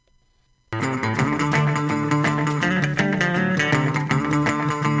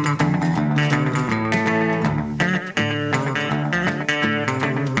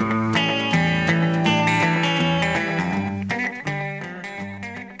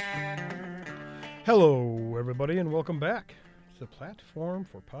Hello, everybody, and welcome back to the Platform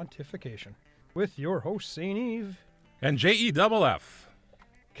for Pontification with your host, St. Eve. And JEFF.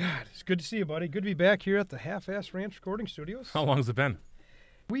 God, it's good to see you, buddy. Good to be back here at the Half-Ass Ranch Recording Studios. How long's it been?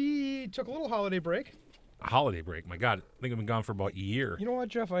 We took a little holiday break. A holiday break. My God, I think I've been gone for about a year. You know what,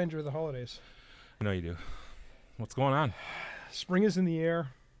 Jeff? I enjoy the holidays. I know you do. What's going on? Spring is in the air.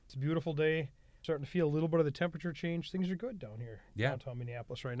 It's a beautiful day. Starting to feel a little bit of the temperature change. Things are good down here downtown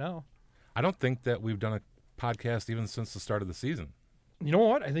Minneapolis right now. I don't think that we've done a podcast even since the start of the season. You know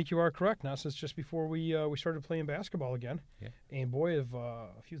what? I think you are correct. Now, since just before we started playing basketball again. Yeah. And boy, have a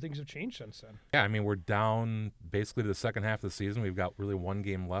few things have changed since then. Yeah, I mean, we're down basically to the second half of the season. We've got really one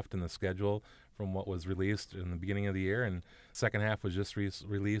game left in the schedule from what was released in the beginning of the year, and second half was just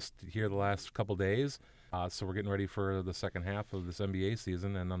released here the last couple days. So we're getting ready for the second half of this NBA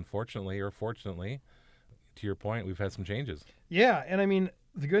season, and unfortunately, or fortunately, to your point, we've had some changes. Yeah, and I mean,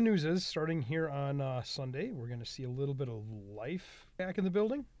 the good news is, starting here on Sunday, we're going to see a little bit of life back in the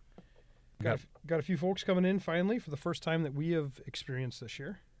building. Got a few folks coming in finally for the first time that we have experienced this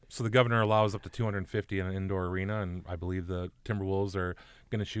year. So the governor allows up to 250 in an indoor arena, and I believe the Timberwolves are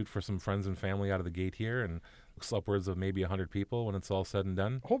going to shoot for some friends and family out of the gate here, and looks upwards of maybe 100 people when it's all said and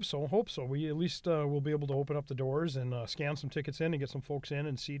done. Hope so. We at least will be able to open up the doors and scan some tickets in and get some folks in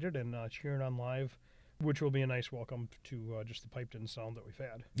and seated and cheering on live, which will be a nice welcome to just the piped-in sound that we've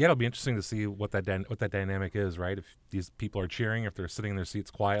had. Yeah, it'll be interesting to see what that dynamic is, right? If these people are cheering, if they're sitting in their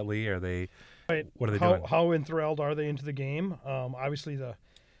seats quietly, are they? Right. What are they doing? How enthralled are they into the game? Obviously, the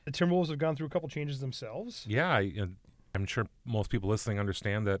Timberwolves have gone through a couple changes themselves. Yeah, I'm sure most people listening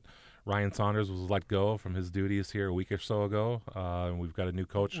understand that Ryan Saunders was let go from his duties here a week or so ago, and we've got a new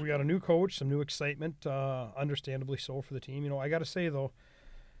coach. We got a new coach, some new excitement, understandably so for the team. You know, I got to say, though,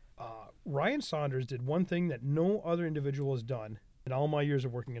 Ryan Saunders did one thing that no other individual has done in all my years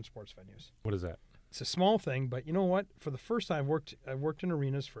of working in sports venues. What is that? It's a small thing, but you know what? For the first time, I've worked in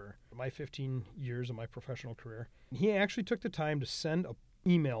arenas for my 15 years of my professional career. He actually took the time to send an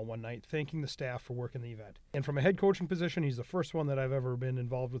email one night thanking the staff for working the event. And from a head coaching position, he's the first one that I've ever been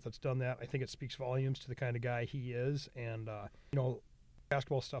involved with that's done that. I think it speaks volumes to the kind of guy he is. And,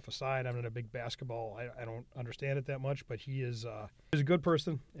 basketball stuff aside, I'm not a big basketball. I don't understand it that much, but he is he's a good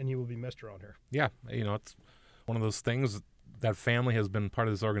person, and he will be missed around here. Yeah, it's one of those things. That family has been part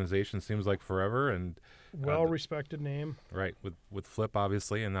of this organization, seems like forever, and well-respected name. Right, with Flip,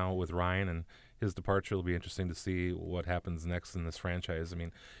 obviously, and now with Ryan and his departure. It'll be interesting to see what happens next in this franchise. I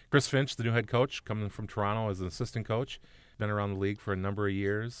mean, Chris Finch, the new head coach, coming from Toronto as an assistant coach, been around the league for a number of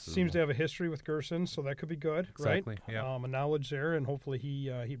years. Seems to have a history with Gerson, so that could be good, exactly, right? Yeah. A knowledge there, and hopefully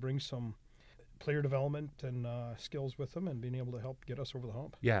he brings some player development and skills with him and being able to help get us over the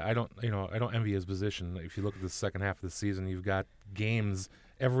hump. Yeah, I don't envy his position. If you look at the second half of the season, you've got games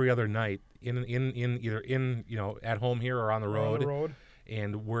every other night in either at home here or on the road.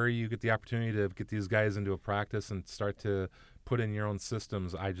 And where you get the opportunity to get these guys into a practice and start to put in your own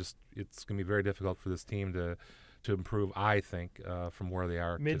systems, it's going to be very difficult for this team to improve, I think, from where they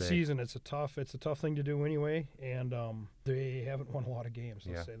are mid-season. It's a tough thing to do anyway, and they haven't won a lot of games.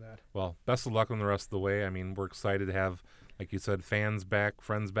 Let's say that. Well, best of luck on the rest of the way. I mean, we're excited to have, like you said, fans back,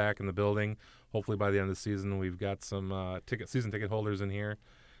 friends back in the building. Hopefully, by the end of the season, we've got some season ticket holders in here.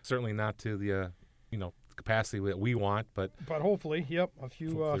 Certainly not to the capacity that we want, but hopefully, yep, a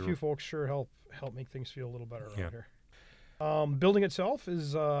few folks sure help make things feel a little better around here. Building itself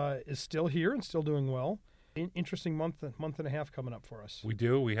is still here and still doing well. Interesting month and a half coming up for us. We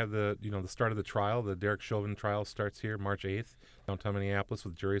do. We have the start of the trial. The Derek Chauvin trial starts here March 8th, downtown Minneapolis,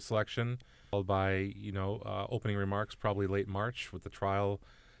 with jury selection, followed by opening remarks probably late March, with the trial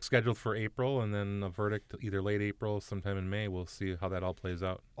scheduled for April, and then a verdict either late April, sometime in May. We'll see how that all plays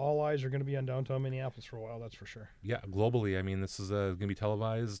out. All eyes are going to be on downtown Minneapolis for a while, that's for sure. Yeah, globally. I mean, this is going to be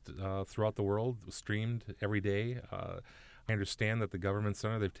televised throughout the world, streamed every day. I understand that the government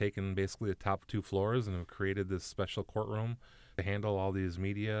center, they've taken basically the top 2 floors and have created this special courtroom to handle all these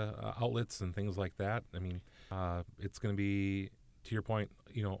media outlets and things like that. I mean, it's going to be, to your point,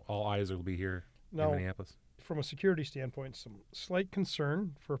 all eyes will be here in Minneapolis. From a security standpoint, some slight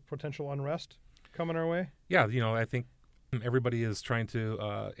concern for potential unrest coming our way? Yeah, I think everybody is trying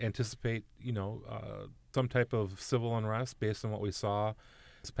to anticipate, some type of civil unrest based on what we saw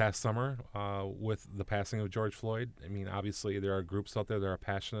this past summer with the passing of George Floyd. I mean, obviously there are groups out there that are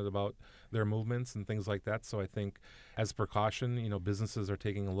passionate about their movements and things like that. So I think as a precaution, businesses are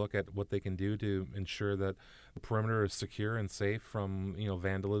taking a look at what they can do to ensure that the perimeter is secure and safe from,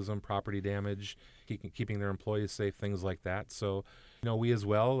 vandalism, property damage, keeping their employees safe, things like that. So, we as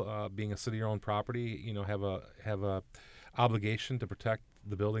well, being a city-owned property, have a obligation to protect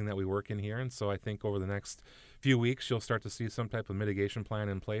the building that we work in here. And so I think over the next few weeks, you'll start to see some type of mitigation plan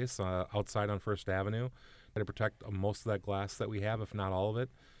in place outside on First Avenue to protect most of that glass that we have, if not all of it,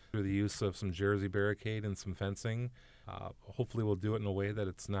 through the use of some jersey barricade and some fencing. Hopefully we'll do it in a way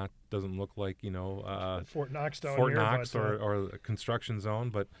that doesn't look like, Fort Knox down Fort here. Knox or a construction zone,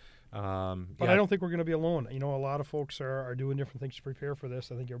 but I don't think we're going to be alone. A lot of folks are doing different things to prepare for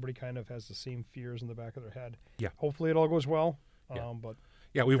this. I think everybody kind of has the same fears in the back of their head. Yeah. Hopefully it all goes well. Yeah. But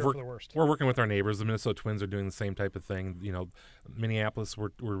we're working with our neighbors. The Minnesota Twins are doing the same type of thing. Minneapolis,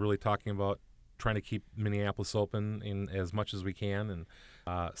 we're really talking about trying to keep Minneapolis open in as much as we can, and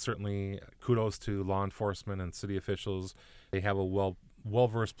certainly kudos to law enforcement and city officials. They have a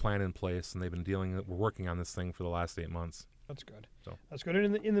well-versed plan in place, and we're working on this thing for the last 8 months. That's good. So. That's good.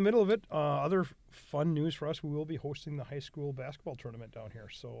 And in the middle of it, other fun news for us, we will be hosting the high school basketball tournament down here.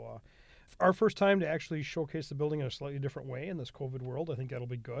 So our first time to actually showcase the building in a slightly different way in this COVID world. I think that'll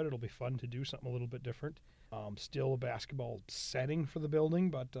be good. It'll be fun to do something a little bit different. Still a basketball setting for the building,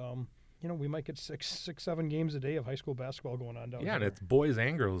 but we might get 7 games a day of high school basketball going on down here. Yeah, and it's boys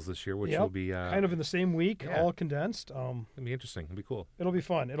and girls this year, which will be kind of in the same week, all condensed. It'll be interesting. It'll be cool. It'll be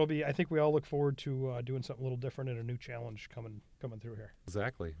fun. I think we all look forward to doing something a little different and a new challenge coming through here.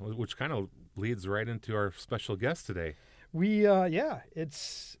 Exactly, which kind of leads right into our special guest today.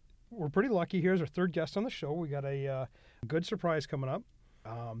 We're pretty lucky. Here's our third guest on the show. We got a good surprise coming up.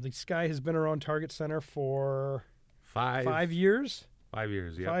 This guy has been around Target Center for 5 years. 5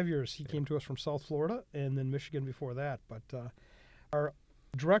 years, yeah. 5 years. He came to us from South Florida and then Michigan before that. But our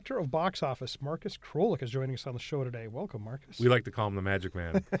director of box office, Marcus Krolik, is joining us on the show today. Welcome, Marcus. We like to call him the Magic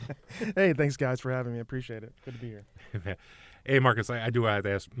Man. Hey, thanks, guys, for having me. Appreciate it. Good to be here. Hey, Marcus, I do have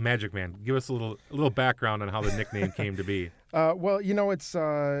to ask, Magic Man, give us a little background on how the nickname came to be. Well, it's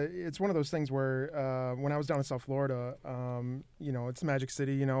one of those things where when I was down in South Florida, it's Magic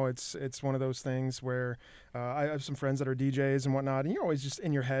City. It's one of those things where I have some friends that are DJs and whatnot, and you're always just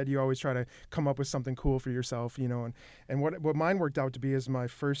in your head. You always try to come up with something cool for yourself, and what mine worked out to be is my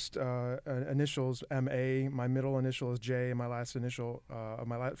first initials M.A., my middle initial is J, and my last initial,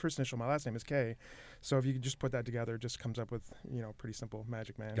 first initial, my last name is K. So if you could just put that together, it just comes up with pretty simple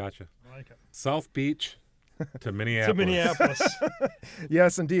Magic Man. Gotcha. I like it. South Beach. To Minneapolis. To Minneapolis.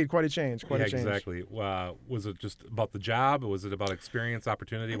 Yes, indeed. Quite a change. Exactly. Was it just about the job? Was it about experience,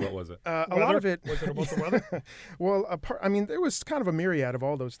 opportunity? What was it? A lot of it. Was it about the weather? Well, there was kind of a myriad of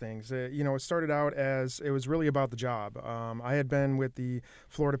all those things. It started out as it was really about the job. I had been with the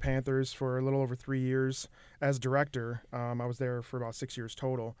Florida Panthers for a little over 3 years as director. I was there for about 6 years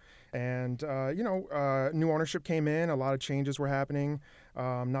total. And, new ownership came in. A lot of changes were happening.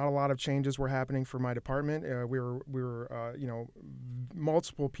 Not a lot of changes were happening for my department. We were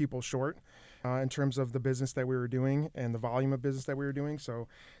multiple people short in terms of the business that we were doing and the volume of business that we were doing. So,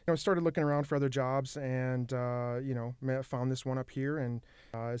 started looking around for other jobs and, found this one up here. And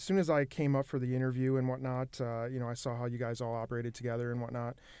as soon as I came up for the interview and whatnot, I saw how you guys all operated together and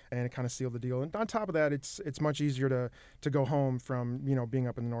whatnot, and it kind of sealed the deal. And on top of that, it's much easier to go home from, being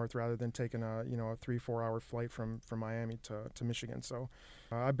up in the north rather than taking a 3-4 hour flight from Miami to Michigan. So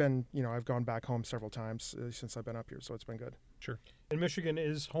I've gone back home several times since I've been up here. So it's been good. Sure. And Michigan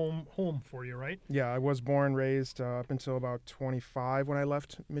is home for you, right? Yeah, I was born, raised up until about 25 when I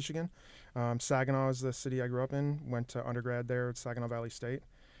left Michigan. Saginaw is the city I grew up in. Went to undergrad there at Saginaw Valley State.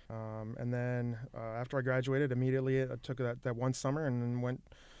 And then after I graduated, immediately I took that one summer and then went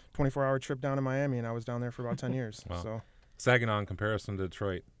 24-hour trip down to Miami, and I was down there for about 10 years. Wow. So Saginaw in comparison to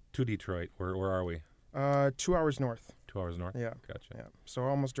Detroit, where are we? 2 hours north. 2 hours north? Yeah. Gotcha. Yeah. So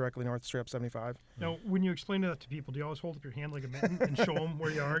almost directly north, straight up 75. Now, when you explain that to people, do you always hold up your hand like a mitten and show them where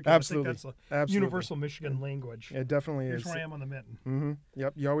you are? 'Cause Absolutely. I think that's Absolutely. universal Michigan language. It definitely Here's is. where I am on the mitten. Mm-hmm.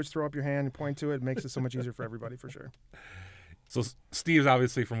 Yep. You always throw up your hand and point to it. It makes it so much easier for everybody, for sure. So Steve's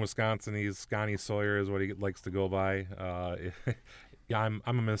obviously from Wisconsin. He's Scotty Sawyer is what he likes to go by. Yeah, I'm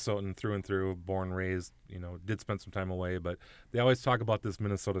a Minnesotan through and through, born, raised. Did spend some time away, but they always talk about this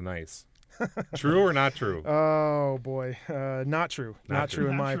Minnesota nice. True or not true? Oh boy, not true. Not true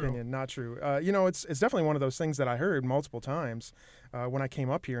in my Not true. opinion. Not true. It's definitely one of those things that I heard multiple times when I came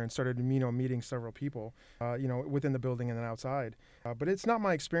up here and started meeting several people, within the building and then outside. But it's not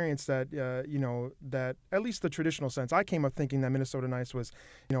my experience that, that at least the traditional sense. I came up thinking that Minnesota Nice was,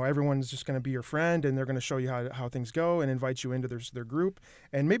 everyone's just going to be your friend and they're going to show you how things go and invite you into their group.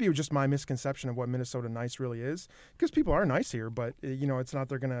 And maybe it was just my misconception of what Minnesota Nice really is, because people are nice here, but it's not,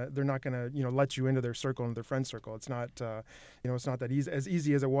 they're not going to, let you into their circle, into their friend circle. It's not, it's not that easy, as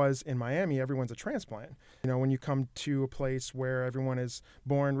easy as it was in Miami. Everyone's a transplant. When you come to a place where everyone is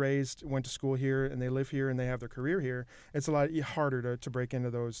born, raised, went to school here, and they live here and they have their career here, it's a lot harder to break into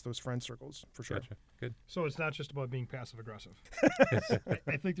those friend circles, for sure. Gotcha. Good. So it's not just about being passive aggressive.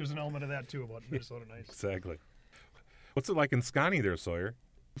 I think there's an element of that too about Minnesota Nice. Exactly. What's it like in Scotty there, Sawyer?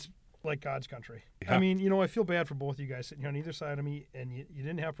 Like God's country. Yeah. I mean, I feel bad for both of you guys sitting here on either side of me, and you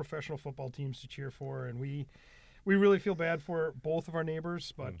didn't have professional football teams to cheer for, and we really feel bad for both of our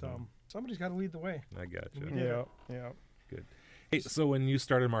neighbors, but somebody's got to lead the way. I got We you. did it. Yeah. Good. Hey, so when you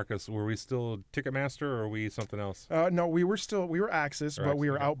started, Marcus, were we still Ticketmaster or were we something else? No, we were Axis, Or but we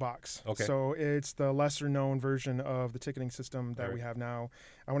Axis, were okay. Outbox. Okay. So it's the lesser known version of the ticketing system that Right. we have now.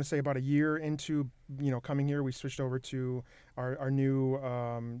 I want to say about a year into coming here, we switched over to our new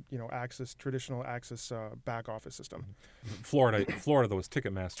Axis, traditional Axis back office system. Florida though was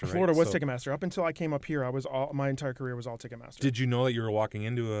Ticketmaster, right? Florida was So Ticketmaster. Up until I came up here, my entire career was all Ticketmaster. Did you know that you were walking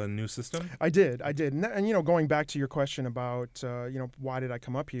into a new system? I did, and going back to your question about why did I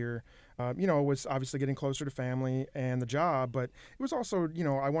come up here, it was obviously getting closer to family and the job, but it was also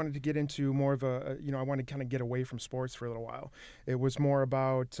I wanted to get into more of I wanted to kind of get away from sports for a little while. It was more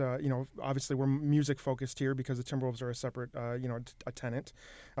about obviously we're music focused here because the Timberwolves are a separate a tenant.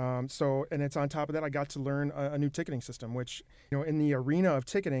 And it's on top of that I got to learn a new ticketing system, which in the arena of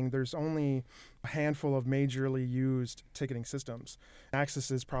ticketing there's only a handful of majorly used ticketing systems.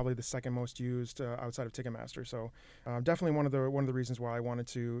 Axis is probably the second most used outside of Ticketmaster. So definitely one of the reasons why I wanted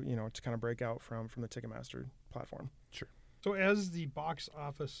to to kind of break out from the Ticketmaster platform. Sure. So as the box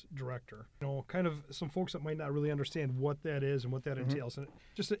office director, kind of some folks that might not really understand what that is and what that entails. And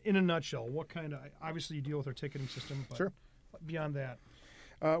just in a nutshell, what kind of, obviously you deal with our ticketing system, but Sure. beyond that.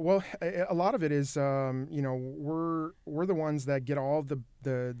 Well, a lot of it is, we're the ones that get all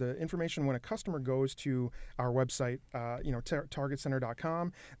the information when a customer goes to our website,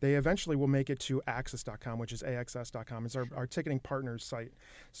 targetcenter.com. They eventually will make it to axis.com, which is axs.com. It's our ticketing partners site.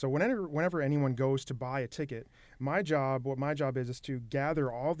 So whenever anyone goes to buy a ticket, what my job is to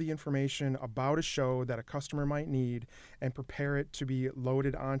gather all the information about a show that a customer might need and prepare it to be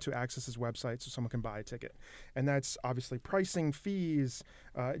loaded onto Axis's website so someone can buy a ticket. And that's obviously pricing, fees,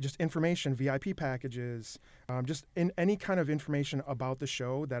 just information, VIP packages, just in any kind of information about the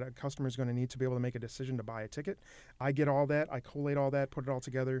show that a customer is going to need to be able to make a decision to buy a ticket. I get all that, I collate all that, put it all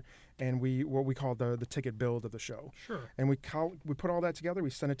together, and what we call the ticket build of the show. Sure. And we put all that together,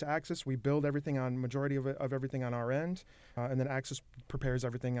 we send it to Axis, we build everything majority of everything on our end, and then Axis prepares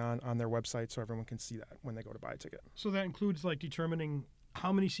everything on their website so everyone can see that when they go to buy a ticket. So that includes like determining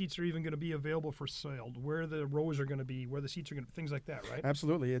how many seats are even going to be available for sale, where the rows are going to be, where the seats are going to, things like that, right?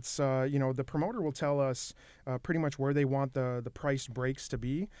 Absolutely. It's, the promoter will tell us pretty much where they want the price breaks to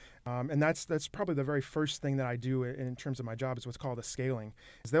be. And that's probably the very first thing that I do in terms of my job is what's called a scaling.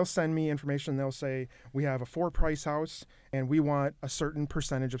 Is they'll send me information. They'll say, we have a 4-price house and we want a certain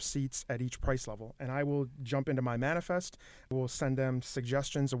percentage of seats at each price level. And I will jump into my manifest. We'll send them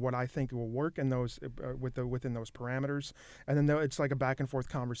suggestions of what I think will work in those within those parameters. And then it's like a back and forth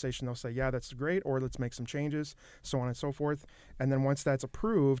conversation. They'll say, yeah, that's great, or let's make some changes, so on and so forth. And then once that's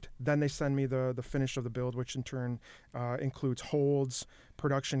approved, then they send me the finish of the build, which in turn includes holds,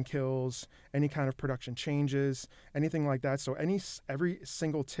 production kills, any kind of production changes, anything like that. So every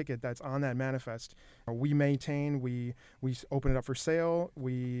single ticket that's on that manifest, we maintain, we open it up for sale,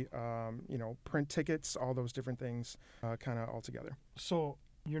 we print tickets, all those different things kind of all together. So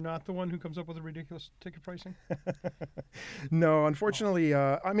you're not the one who comes up with the ridiculous ticket pricing? No, unfortunately.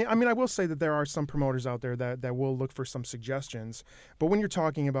 I mean, I will say that there are some promoters out there that will look for some suggestions. But when you're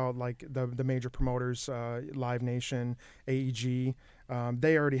talking about like the major promoters, Live Nation, AEG,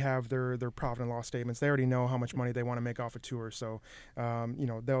 they already have their profit and loss statements. They already know how much money they want to make off a tour. So,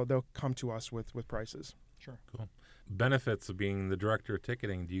 they'll come to us with prices. Sure. Cool. Benefits of being the director of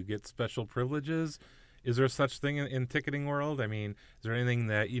ticketing. Do you get special privileges? Is there such thing in ticketing world? I mean, is there anything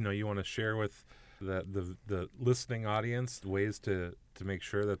that you want to share with the listening audience, ways to make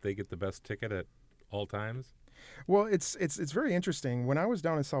sure that they get the best ticket at all times? Well, it's very interesting. When I was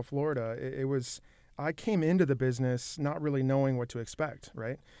down in South Florida, it was I came into the business not really knowing what to expect,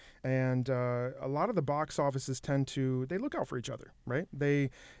 right? And a lot of the box offices they look out for each other, right? They,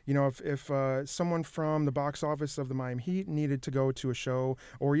 if someone from the box office of the Miami Heat needed to go to a show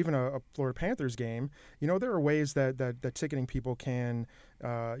or even a Florida Panthers game, there are ways that ticketing people can,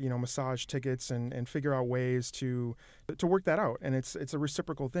 massage tickets and figure out ways to work that out. And it's a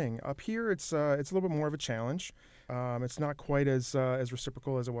reciprocal thing. Up here, it's a little bit more of a challenge. It's not quite as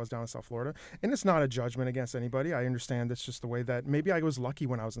reciprocal as it was down in South Florida. And it's not a judgment against anybody. I understand that's just the way that maybe I was lucky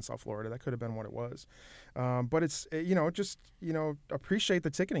when I was in South Florida. That could have been what it was. But it's, appreciate the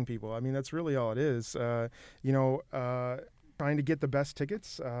ticketing people. I mean, that's really all it is. Trying to get the best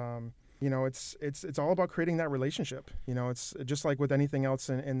tickets. It's all about creating that relationship. It's just like with anything else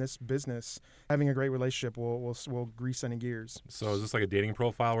in this business. Having a great relationship will grease any gears. So is this like a dating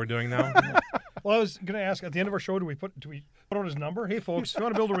profile we're doing now? Well, I was going to ask at the end of our show, do we put out his number? Hey, folks, if you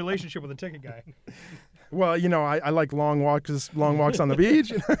want to build a relationship with a ticket guy. Well, I like long walks on the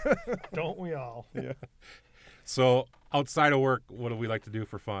beach. Don't we all? Yeah. So outside of work, what do we like to do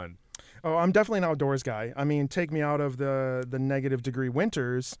for fun? Oh, I'm definitely an outdoors guy. I mean, take me out of the negative degree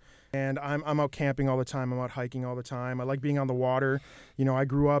winters, and I'm out camping all the time. I'm out hiking all the time. I like being on the water. I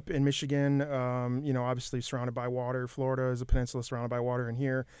grew up in Michigan, obviously surrounded by water. Florida is a peninsula surrounded by water, and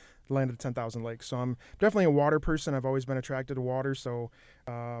here, the land of the 10,000 lakes. So I'm definitely a water person. I've always been attracted to water. So,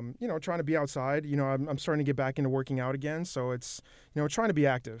 trying to be outside. I'm starting to get back into working out again. So it's, trying to be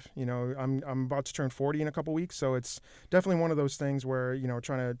active. I'm about to turn 40 in a couple weeks. So it's definitely one of those things where,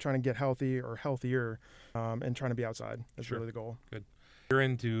 trying to get healthy or healthier, and trying to be outside is Sure. really the goal. Good. You're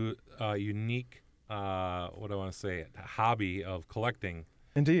into a unique, hobby of collecting.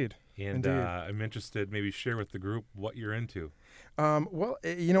 Indeed. And Indeed. I'm interested, maybe share with the group what you're into.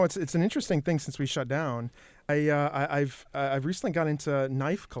 It's an interesting thing since we shut down. I've recently got into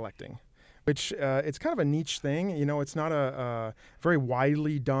knife collecting, which it's kind of a niche thing. It's not a very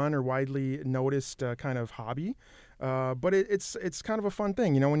widely done or widely noticed kind of hobby. But it's kind of a fun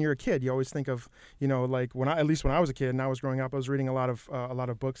thing. When you're a kid, you always think of, like when I was a kid and I was growing up, I was reading a lot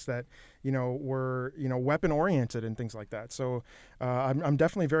of books that, were, weapon oriented and things like that. So I'm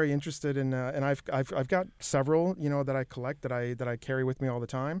definitely very interested in, and I've got several, that I collect that I carry with me all the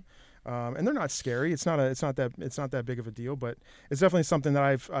time. And they're not scary. It's not that big of a deal, but it's definitely something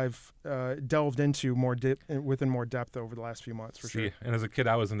that I've delved into within more depth over the last few months for sure. And as a kid,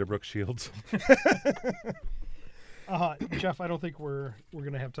 I was into Brooke Shields. Jeff, I don't think we're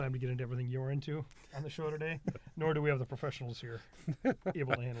going to have time to get into everything you're into on the show today, nor do we have the professionals here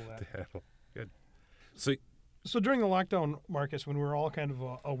able to handle that. Good. So during the lockdown, Marcus, when we were all kind of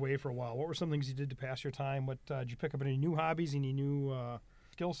away for a while, what were some things you did to pass your time? What did you pick up any new hobbies, any new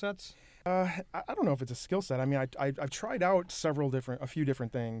skill sets? I don't know if it's a skill set. I mean, I've tried out a few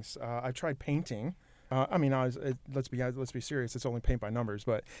different things. I've tried painting. Let's be serious. It's only paint by numbers,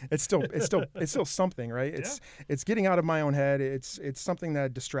 but it's still something, right? It's getting out of my own head. It's something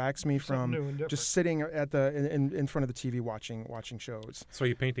that distracts me from just sitting at in front of the TV watching shows. So are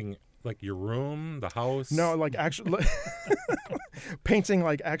you painting like your room, the house? No, like actual painting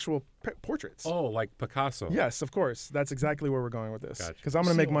like actual portraits. Oh, like Picasso. Yes, of course. That's exactly where we're going with this. Gotcha. Because I'm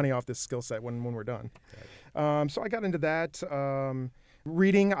going to make money off this skill set when we're done. So I got into that.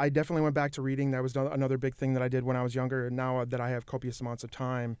 Reading, I definitely went back to reading. That was another big thing that I did when I was younger. And now that I have copious amounts of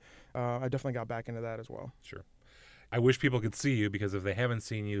time, I definitely got back into that as well. Sure. I wish people could see you, because if they haven't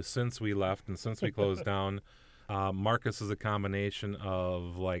seen you since we left and since we closed down, Marcus is a combination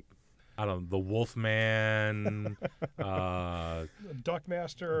of the Wolfman,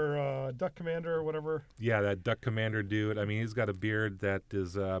 Duckmaster, Duck Commander, or whatever. Yeah, that Duck Commander dude. I mean, he's got a beard that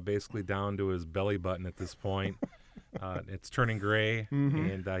is basically down to his belly button at this point. It's turning gray,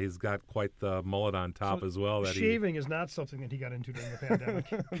 and he's got quite the mullet on top as well. Shaving is not something that he got into during the pandemic.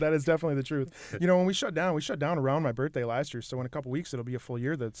 That is definitely the truth. When we shut down around my birthday last year. So in a couple weeks, it'll be a full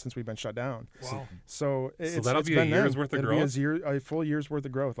year since we've been shut down. Wow. So that'll be a year's worth of growth? A full year's worth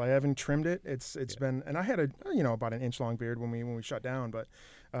of growth. I haven't trimmed it. It's been, and I had about an inch long beard when we shut down, but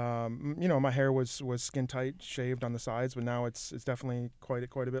my hair was skin tight, shaved on the sides, but now it's definitely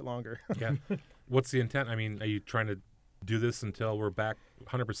quite a bit longer. Yeah. What's the intent? I mean, are you trying to do this until we're back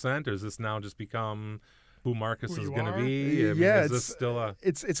 100%, or is this now just become who Marcus is going to be? Is this still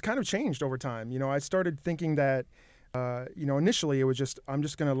it's kind of changed over time. I started thinking that, initially it was just, I'm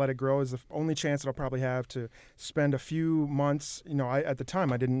just going to let it grow as the only chance that I'll probably have to spend a few months. At the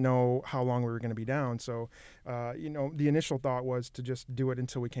time I didn't know how long we were going to be down. So, the initial thought was to just do it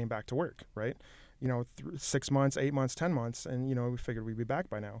until we came back to work, right? 6 months, 8 months, 10 months, and we figured we'd be back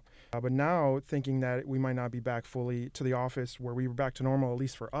by now. But now thinking that we might not be back fully to the office where we were back to normal, at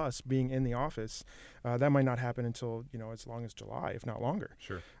least for us being in the office, that might not happen until as long as July, if not longer.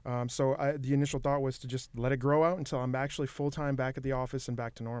 Sure. So the initial thought was to just let it grow out until I'm actually full time back at the office and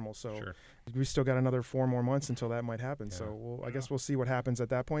back to normal. So Sure. we still got another 4 more months until that might happen. Yeah. So I guess we'll see what happens at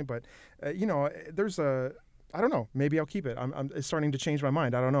that point. But there's I don't know. Maybe I'll keep it. It's starting to change my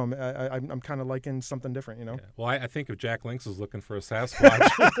mind. I don't know. I'm kind of liking something different, Yeah. Well, I think if Jack Links is looking for a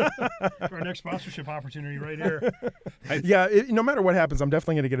Sasquatch, For our next sponsorship opportunity right here. Yeah. No matter what happens, I'm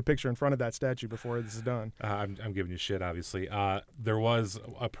definitely going to get a picture in front of that statue before this is done. I'm giving you shit, obviously. There was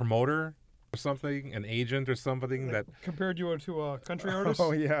a promoter or something, an agent or something that. Compared you to a country artist?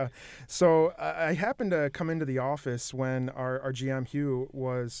 Oh, yeah. So I happened to come into the office when our GM, Hugh,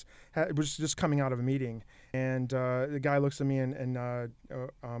 was just coming out of a meeting. And the guy looks at me and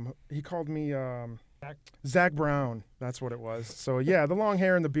he called me Zach Brown. That's what it was. So, yeah, the long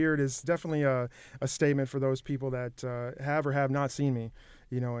hair and the beard is definitely a statement for those people that have or have not seen me,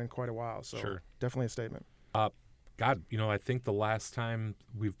 in quite a while. So Sure. Definitely a statement. God, I think the last time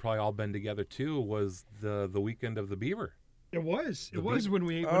we've probably all been together too was the weekend of the beaver. It was. The It was when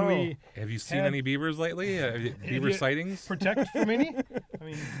we Have you seen Had- any beavers lately? Beaver you- sightings? protect from any. I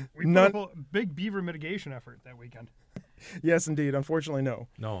mean, we None- put up a big beaver mitigation effort that weekend. Yes, indeed. Unfortunately, no.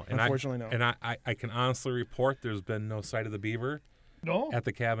 No, Unfortunately, no. And I can honestly report there's been no sight of the beaver No. at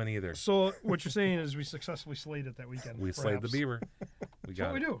the cabin either. So what you're saying is we successfully slayed it that weekend. We slayed the perhaps. beaver. We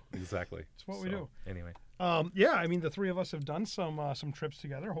got what we it. do. Exactly. It's what we do. Anyway, Yeah, I mean, the three of us have done some trips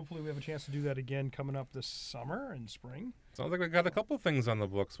together. Hopefully, we have a chance to do that again coming up this summer and spring. sounds like we've got a couple things on the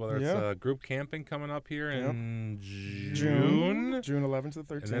books. Whether it's Yeah. group camping coming up here Yep. in June 11th to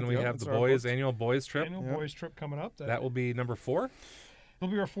the 13th. and then we Yep, have the that's our books. annual boys trip. Annual Yep. boys trip coming up. That will be number 4. It'll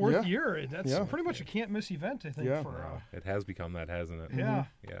be our 4th Yeah. year. That's Yeah. pretty much a can't miss event, I think. Yeah. For It has become that, hasn't it? yeah,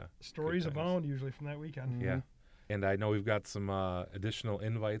 Yeah. stories Good times. abound usually from that weekend. Mhm. Yeah. And I know we've got some additional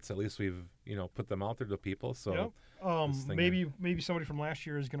invites. At least we've put them out there to people. So Yep. this thing Maybe somebody from last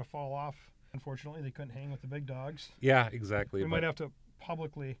year is going to fall off. Unfortunately, they couldn't hang with the big dogs. yeah, exactly. We But might have to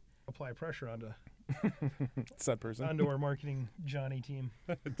publicly apply pressure onto Said person. our marketing Johnny team.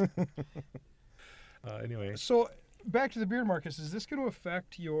 anyway, So back to the beard, Marcus. Is this going to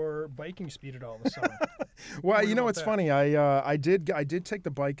affect your biking speed at all this summer? Well, Worried about it's that. funny. I did take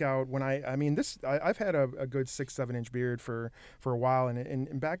the bike out when I've had a good 6-7 inch beard for a while,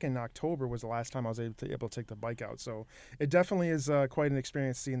 and back in October was the last time I was able to take the bike out. So it definitely is quite an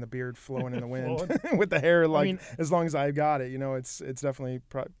experience seeing the beard flowing in the wind with the hair as long as I've got it. It's definitely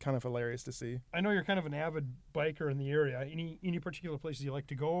kind of hilarious to see. I know you're kind of an avid biker in the area. Any particular places you like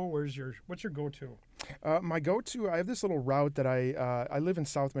to go? What's your go-to? My go-to, I have this little route that I live in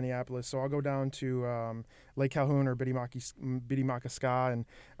South Minneapolis, so I'll go down to Lake Calhoun or Bidimakaska, and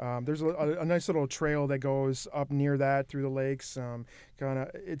there's a nice little trail that goes up near that through the lakes.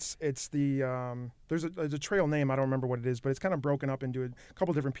 There's a trail name, I don't remember what it is, but it's kind of broken up into a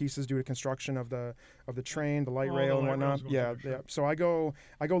couple different pieces due to construction of the train, the light Oh, rail the and light whatnot. rail's going Yeah, through, yeah. sure. So I go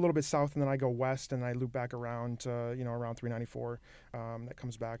a little bit south and then I go west and I loop back around around 394. That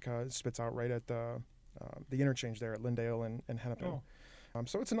comes back, spits out right at the interchange there at Lindale and Hennepin. Oh.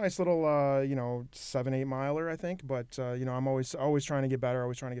 So it's a nice little 7-8 miler, I think. But I'm always trying to get better,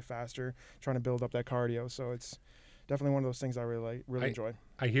 always trying to get faster, trying to build up that cardio. So it's definitely one of those things I really enjoy.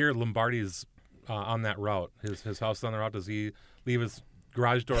 I hear Lombardi's on that route. His house is on the route. Does he leave his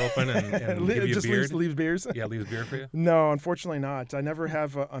garage door open and give you a Just beard? leaves beers. Yeah, leaves beer for you. No, unfortunately not. I never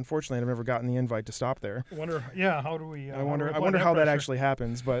have. Unfortunately, I've never gotten the invite to stop there. How do we? I wonder how that actually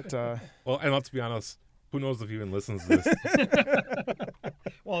happens. But Well, and let's be honest. Who knows if he even listens to this?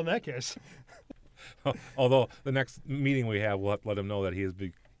 Well, in that case, Although the next meeting we have, we'll have to let him know that he's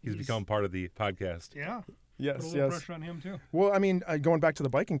become part of the podcast. yeah. Put a yes, little yes. pressure on him too. Well, I mean, going back to the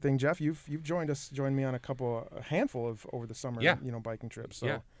biking thing, Jeff, you've joined me on a handful of over the summer, Yeah. biking trips. So.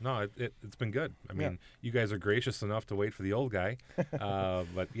 Yeah, no, it's been good. I mean, Yeah. you guys are gracious enough to wait for the old guy,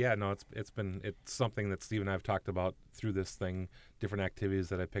 but yeah, no, it's something that Steve and I have talked about through this thing, different activities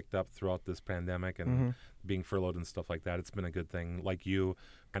that I picked up throughout this pandemic and Mm-hmm. being furloughed and stuff like that. It's been a good thing. Like you,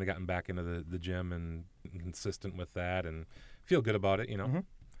 kind of gotten back into the gym and consistent with that, and feel good about it. Mm-hmm.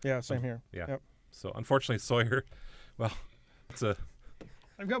 Yeah, same here. Yeah. Yep. So unfortunately, Sawyer, well,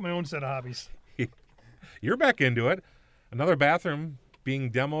 I've got my own set of hobbies. you're back into it. Another bathroom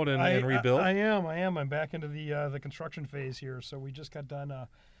being demoed and rebuilt. I am. I'm back into the construction phase here. So we just got done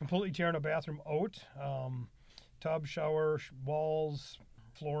completely tearing a bathroom out. Tub, shower, walls,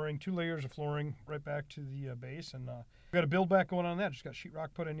 flooring, 2 layers of flooring right back to the base, and We got a build back going on that. Just got sheetrock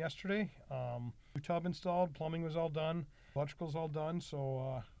put in yesterday. New tub installed. Plumbing was all done. Electrical's all done.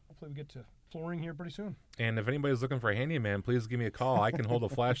 So hopefully we get to flooring here pretty soon. And if anybody's looking for a handyman, please give me a call. I can hold a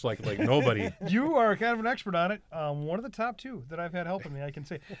flashlight like nobody. You are kind of an expert on it. One of the top 2 that I've had helping me, I can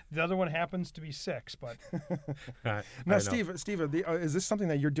say. The other one happens to be 6, but I Now, know. Steve, is this something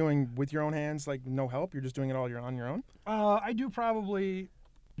that you're doing with your own hands, like no help? You're just doing it all on your own? I do probably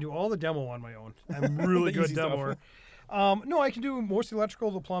do all the demo on my own. I'm really The good easy stuff. demoer. No, I can do most of the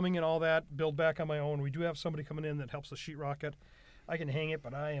electrical, the plumbing, and all that. Build back on my own. We do have somebody coming in that helps us sheetrock it. I can hang it,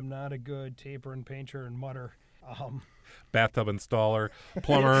 but I am not a good taper and painter and mutter. Bathtub installer,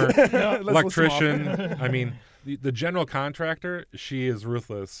 plumber, Let's list them electrician. I mean, the general contractor, she is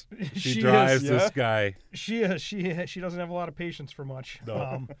ruthless. She She is, drives yeah. this guy. She doesn't have a lot of patience for much,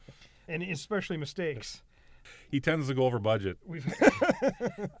 No. and especially mistakes. He tends to go over budget. We've,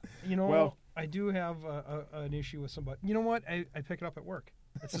 Well- I do have an issue with somebody. You know what? I pick it up at work.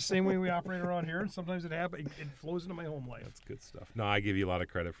 It's the same way we operate around here. And sometimes it happens. It flows into my home life. That's good stuff. No, I give you a lot of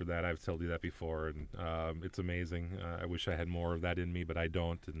credit for that. I've told you that before, and it's amazing. I wish I had more of that in me, but I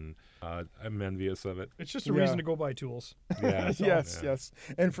don't, and I'm envious of it. It's just a Yeah. reason to go buy tools. Yeah. Yes, Yeah. yes.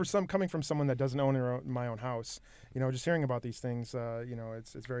 And for coming from someone that doesn't own my own house, just hearing about these things,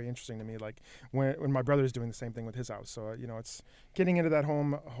 it's very interesting to me. Like when my brother's doing the same thing with his house. So it's getting into that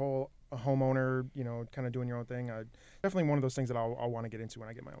homeowner, kind of doing your own thing. Definitely one of those things that I'll want to get into when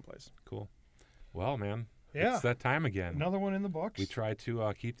I get my own place. Cool. Well, man, Yeah. it's that time again. Another one in the books. We try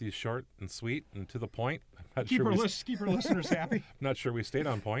to keep these short and sweet and to the point. I'm keep not, our listeners happy. not sure we stayed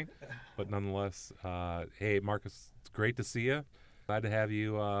on point, but nonetheless, hey, Marcus, it's great to see you. Glad to have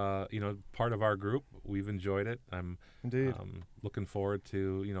you, part of our group. We've enjoyed it. I'm Indeed. looking forward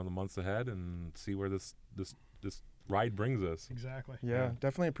to the months ahead and see where this ride brings us. Exactly. Yeah,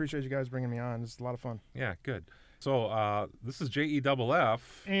 definitely appreciate you guys bringing me on. It's a lot of fun. Yeah, good. So this is JEFF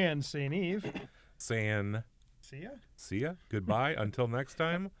And St. Eve. saying See ya. see ya, goodbye, until next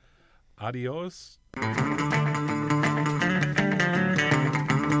time, adios.